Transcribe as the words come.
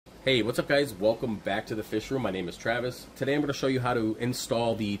Hey, what's up guys? Welcome back to the fish room. My name is Travis. Today I'm going to show you how to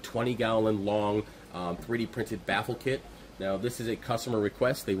install the 20-gallon long 3D printed baffle kit. Now this is a customer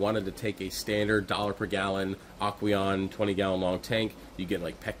request. They wanted to take a standard $1 per gallon Aquarium 20-gallon long tank. You get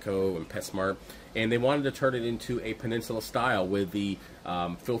like Petco and PetSmart. And they wanted to turn it into a peninsula style with the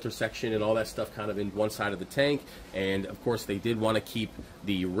filter section and all that stuff kind of in one side of the tank. And of course they did want to keep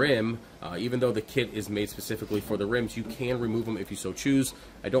the rim, even though the kit is made specifically for the rims. You can remove them if you so choose.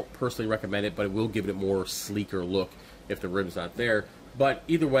 I don't personally recommend it, but it will give it a more sleeker look if the rim's not there. But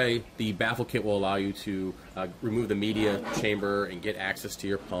either way, the baffle kit will allow you to remove the media chamber and get access to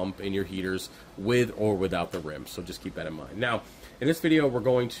your pump and your heaters with or without the rim. So just keep that in mind. Now, in this video, we're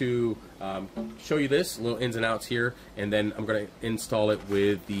going to show you this, little ins and outs here, and then I'm going to install it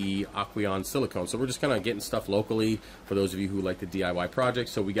with the aqueon silicone. So we're just kind of getting stuff locally for those of you who like the DIY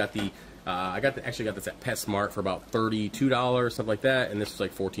projects. So we got the I actually got this at PetSmart for about $32, something like that, and this is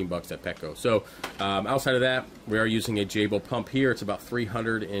like 14 bucks at Petco. So outside of that, we are using a Jabil pump here. It's about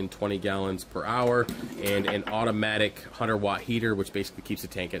 320 gallons per hour, and an automatic 100-watt heater, which basically keeps the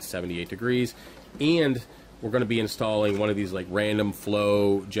tank at 78 degrees. And we're going to be installing one of these like random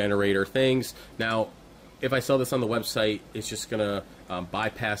flow generator things. Now, if I sell this on the website, it's just going to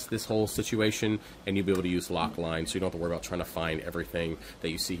bypass this whole situation, and you'll be able to use lock line, so you don't have to worry about trying to find everything that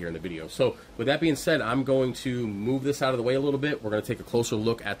you see here in the video. So with that being said, I'm going to move this out of the way a little bit. We're going to take a closer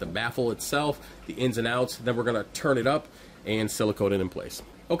look at the baffle itself, the ins and outs, then we're going to turn it up and silicone it in place.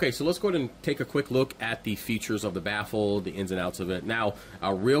 Okay, so let's go ahead and take a quick look at the features of the baffle, the ins and outs of it. Now,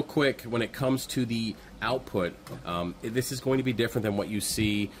 real quick, when it comes to the output, this is going to be different than what you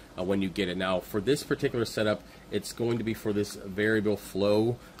see when you get it. Now, for this particular setup, it's going to be for this variable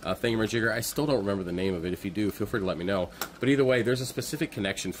flow thingamajigger. I still don't remember the name of it. If you do, feel free to let me know. But either way, there's a specific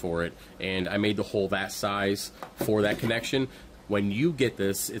connection for it, and I made the hole that size for that connection. When you get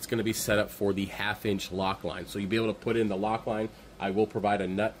this, it's going to be set up for the 1/2-inch lock line. So you'll be able to put in the lock line. I will provide a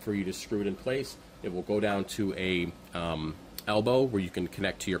nut for you to screw it in place. It will go down to a elbow where you can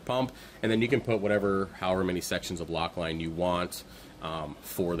connect to your pump, and then you can put however many sections of lock line you want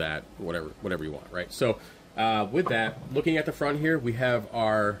for that, whatever you want, right? So with that, looking at the front here, we have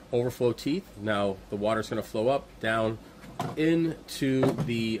our overflow teeth. Now the water's going to flow up, down into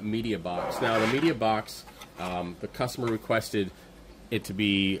the media box. Now the media box, the customer requested it to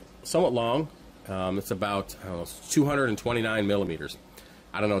be somewhat long. It's about, I don't know, 229 millimeters.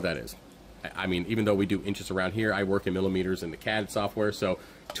 I don't know what that is. I mean, even though we do inches around here, I work in millimeters in the CAD software, so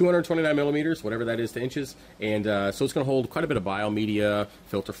 229 millimeters, whatever that is to inches, and so it's going to hold quite a bit of biomedia,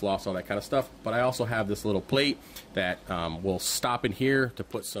 filter floss, all that kind of stuff. But I also have this little plate that will stop in here to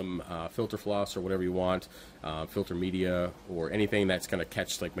put some filter floss or whatever you want, filter media, or anything that's going to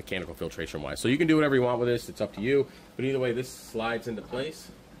catch like mechanical filtration wise. So you can do whatever you want with this, it's up to you, but either way, this slides into place.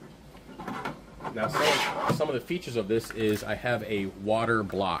 Now, some of the features of this is I have a water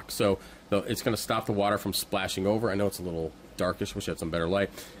block, so it's going to stop the water from splashing over. I know it's a little darkish, wish I had some better light.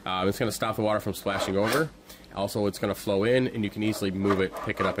 It's going to stop the water from splashing over. Also, it's going to flow in, and you can easily move it,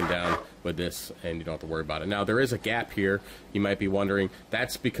 pick it up and down with this, and you don't have to worry about it. Now, there is a gap here. You might be wondering,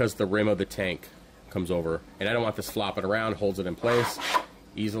 that's because the rim of the tank comes over, and I don't want this flopping around, holds it in place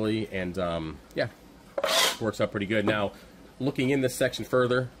easily, and yeah, works out pretty good. Now, looking in this section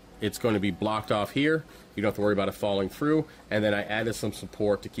further, it's going to be blocked off here. You don't have to worry about it falling through. And then I added some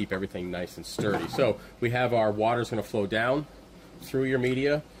support to keep everything nice and sturdy. So we have our water's going to flow down through your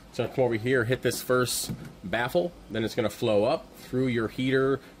media. It's going to come over here, hit this first baffle. Then it's going to flow up through your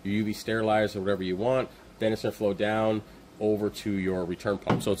heater, your UV sterilizer, whatever you want. Then it's going to flow down over to your return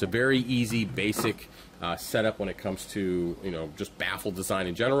pump. So it's a very easy, basic setup when it comes to, you know, just baffle design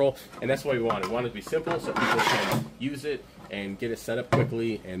in general. And that's what we want. We want it to be simple so people can use it and get it set up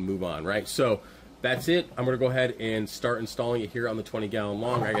quickly and move on, right? So that's it. I'm going to go ahead and start installing it here on the 20-gallon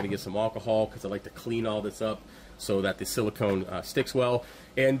long. I got to get some alcohol because I like to clean all this up so that the silicone sticks well.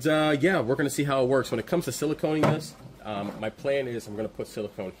 And yeah, we're going to see how it works. When it comes to siliconing this, my plan is I'm going to put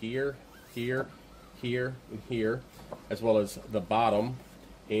silicone here, here, here, and here, as well as the bottom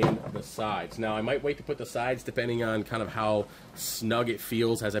and the sides. Now, I might wait to put the sides depending on kind of how snug it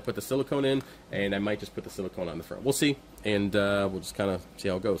feels as I put the silicone in, and I might just put the silicone on the front. We'll see, and we'll just kind of see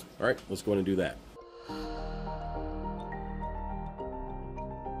how it goes. All right, let's go ahead and do that.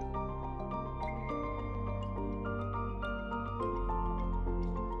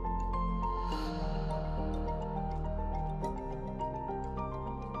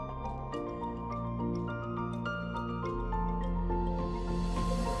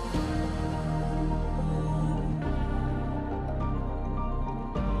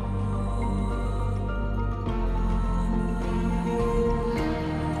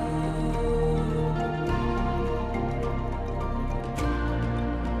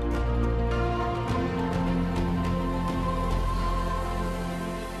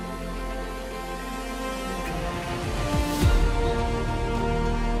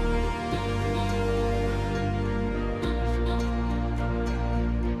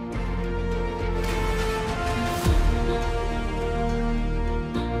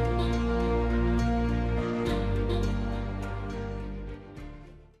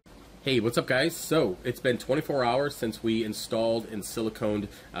 Hey, what's up guys? So, it's been 24 hours since we installed and siliconed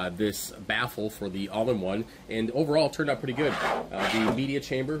this baffle for the all-in-one, and overall it turned out pretty good. The media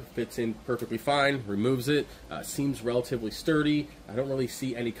chamber fits in perfectly fine, removes it, seems relatively sturdy. I don't really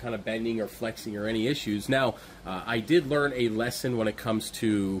see any kind of bending or flexing or any issues. Now, I did learn a lesson when it comes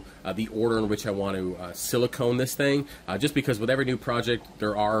to the order in which I want to silicone this thing, just because with every new project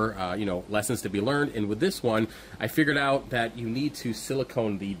there are lessons to be learned, and with this one I figured out that you need to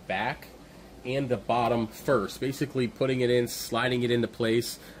silicone the back and the bottom first, basically putting it in, sliding it into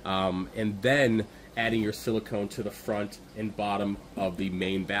place, and then adding your silicone to the front and bottom of the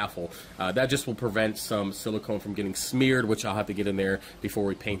main baffle. That just will prevent some silicone from getting smeared, which I'll have to get in there before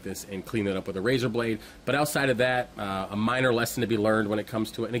we paint this and clean it up with a razor blade. But outside of that, a minor lesson to be learned when it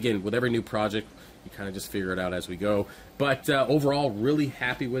comes to it. And again, with every new project, you kind of just figure it out as we go. But overall, really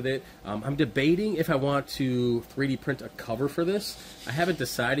happy with it. I'm debating if I want to 3D print a cover for this. I haven't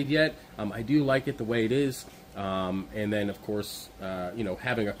decided yet. I do like it the way it is. And then, of course,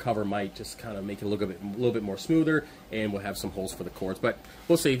 having a cover might just kind of make it look a little bit more smoother, and we'll have some holes for the cords. But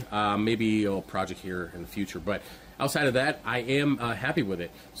we'll see. Maybe a project here in the future. But outside of that, I am happy with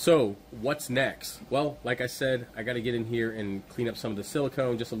it. So what's next? Well, like I said, I got to get in here and clean up some of the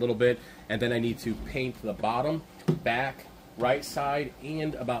silicone just a little bit, and then I need to paint the bottom, back, right side,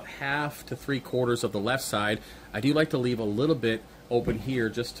 and about half to 3/4 of the left side. I do like to leave a little bit open here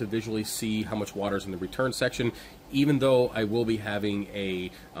just to visually see how much water is in the return section. Even though I will be having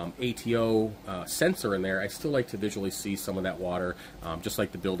a ATO sensor in there, I still like to visually see some of that water, just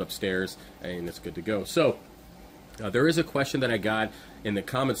like the build upstairs, and it's good to go. So there is a question that I got in the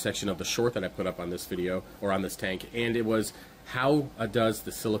comment section of the short that I put up on this video, or on this tank, and it was, how does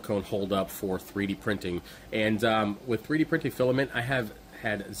the silicone hold up for 3D printing? And with 3D printing filament, I have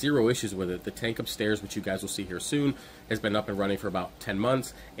had zero issues with it. The tank upstairs, which you guys will see here soon, has been up and running for about 10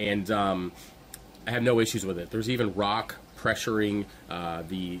 months, and I have no issues with it. There's even rock pressuring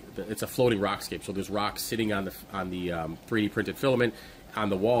it's a floating rockscape, so there's rocks sitting on the 3D printed filament on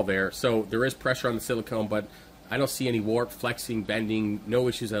the wall there. So there is pressure on the silicone, but I don't see any warp, flexing, bending, no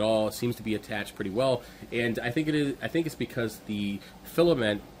issues at all. It seems to be attached pretty well, and I think it's because the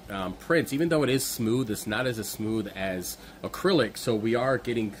filament prints, even though it is smooth, it's not as smooth as acrylic, so we are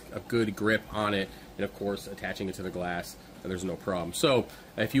getting a good grip on it, and of course attaching it to the glass, and there's no problem. So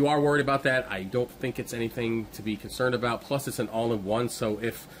if you are worried about that, I don't think it's anything to be concerned about. Plus it's an all-in-one, so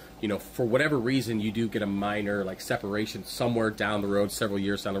if for whatever reason you do get a minor separation somewhere down the road, several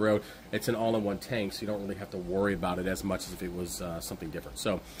years down the road, it's an all-in-one tank, so you don't really have to worry about it as much as if it was something different.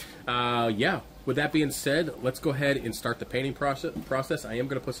 So yeah, with that being said, let's go ahead and start the painting process. I am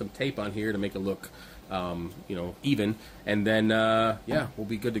going to put some tape on here to make it look even, and then yeah, we'll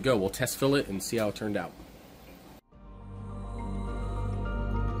be good to go. We'll test fill it and see how it turned out.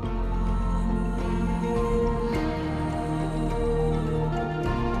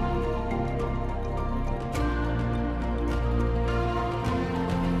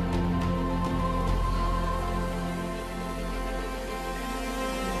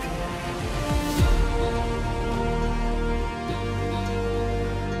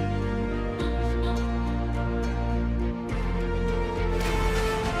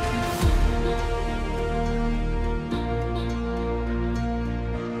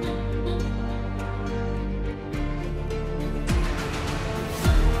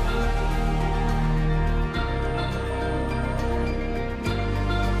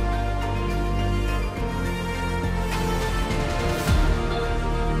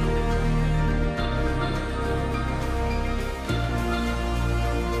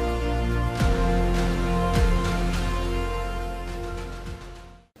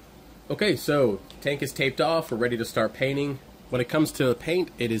 Okay, so tank is taped off. We're ready to start painting. When it comes to paint,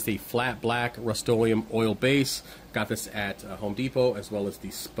 it is the flat black Rust-Oleum oil base. Got this at Home Depot, as well as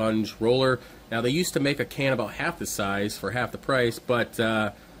the sponge roller. Now, they used to make a can about half the size for half the price, but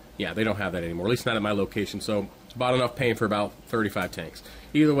yeah, they don't have that anymore, at least not at my location. So it's about enough paint for about 35 tanks.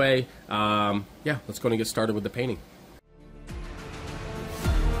 Either way, yeah, let's go and get started with the painting.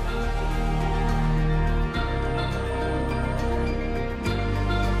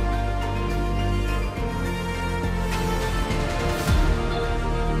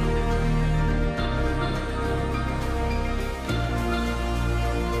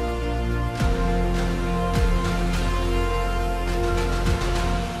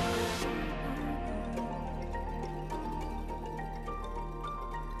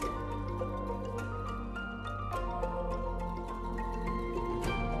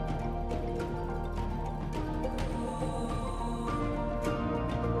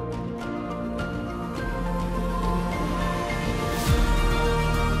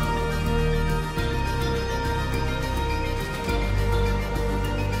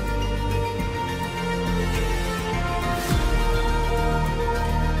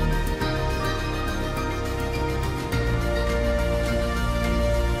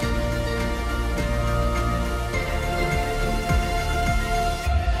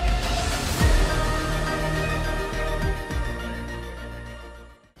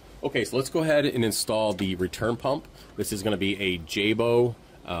 Okay, so let's go ahead and install the return pump. This is going to be a Jabo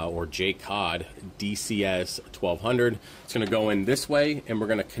or JCOD DCS 1200. It's going to go in this way, and we're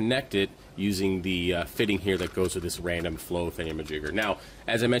going to connect it using the fitting here that goes with this random flow thingamajigger. Now,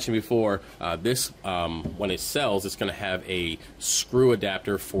 as I mentioned before, this, when it sells, it's going to have a screw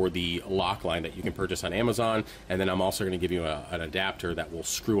adapter for the lock line that you can purchase on Amazon, and then I'm also going to give you an adapter that will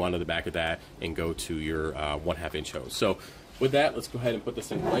screw onto the back of that and go to your 1/2 inch hose. So with that, let's go ahead and put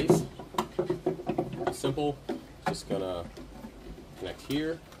this in place. Simple. Just going to connect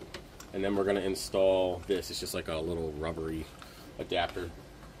here, and then we're going to install this. It's just like a little rubbery adapter,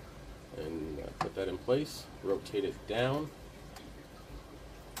 and put that in place, rotate it down,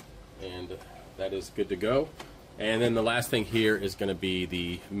 and that is good to go. And then the last thing here is going to be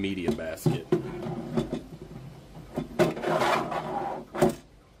the media basket.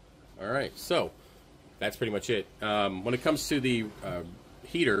 Alright, so that's pretty much it. When it comes to the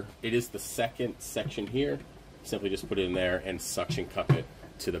heater, it is the second section here. Simply just put it in there and suction cup it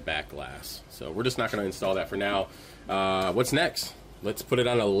to the back glass. So we're just not going to install that for now. What's next? Let's put it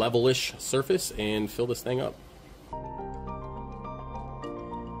on a level-ish surface and fill this thing up.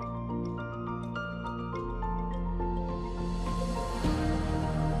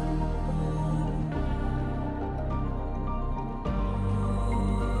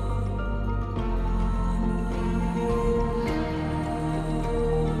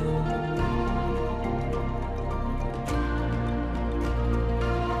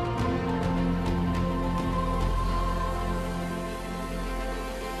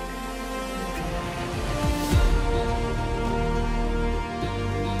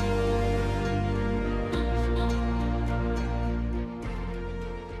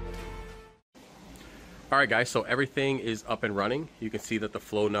 Alright guys, so everything is up and running. You can see that the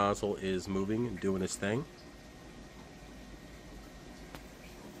flow nozzle is moving and doing its thing.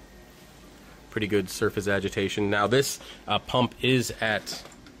 Pretty good surface agitation. Now this pump is at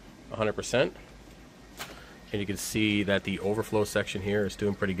 100%. And you can see that the overflow section here is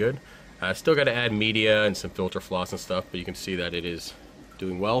doing pretty good. Still got to add media and some filter floss and stuff, but you can see that it is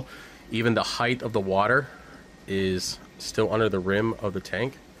doing well. Even the height of the water is still under the rim of the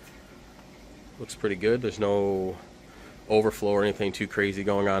tank. Looks pretty good. There's no overflow or anything too crazy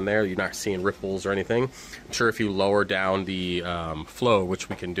going on there. You're not seeing ripples or anything. I'm sure if you lower down the flow, which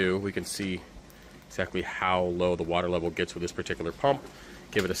we can do, we can see exactly how low the water level gets with this particular pump.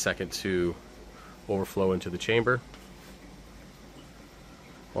 Give it a second to overflow into the chamber.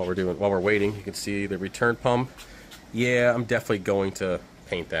 While we're waiting, you can see the return pump. Yeah, I'm definitely going to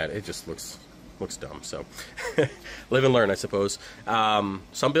paint that. It just looks dumb, so live and learn, I suppose.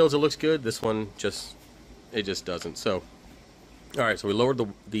 Some builds it looks good. This one just doesn't. So all right, so we lowered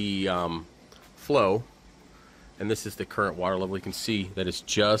the flow, and this is the current water level. You can see that it's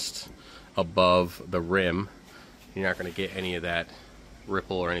just above the rim. You're not going to get any of that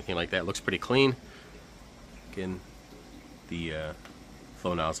ripple or anything like that. It looks pretty clean. Again, the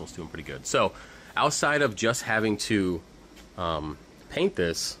flow nozzle is doing pretty good. So outside of just having to paint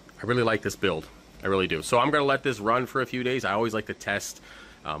this, I really like this build. I really do. So I'm going to let this run for a few days. I always like to test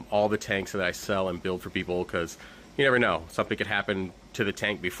all the tanks that I sell and build for people, because you never know. Something could happen to the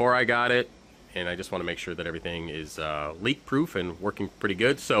tank before I got it, and I just want to make sure that everything is leak-proof and working pretty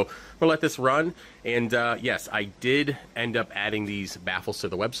good. So I'm going to let this run. And yes, I did end up adding these baffles to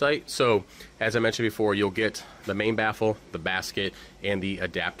the website. So as I mentioned before, you'll get the main baffle, the basket, and the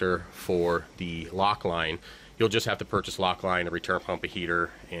adapter for the lock line. You'll just have to purchase lock line, a return pump, a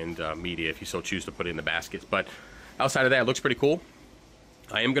heater, and media if you so choose to put it in the baskets. But outside of that, it looks pretty cool.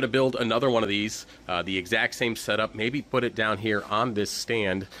 I am going to build another one of these, the exact same setup, maybe put it down here on this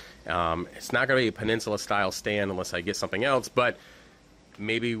stand. It's not going to be a peninsula style stand unless I get something else, but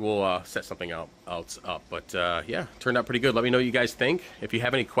maybe we'll set something else up. But yeah, turned out pretty good. Let me know what you guys think. If you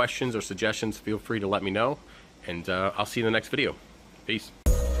have any questions or suggestions, feel free to let me know, and I'll see you in the next video. Peace.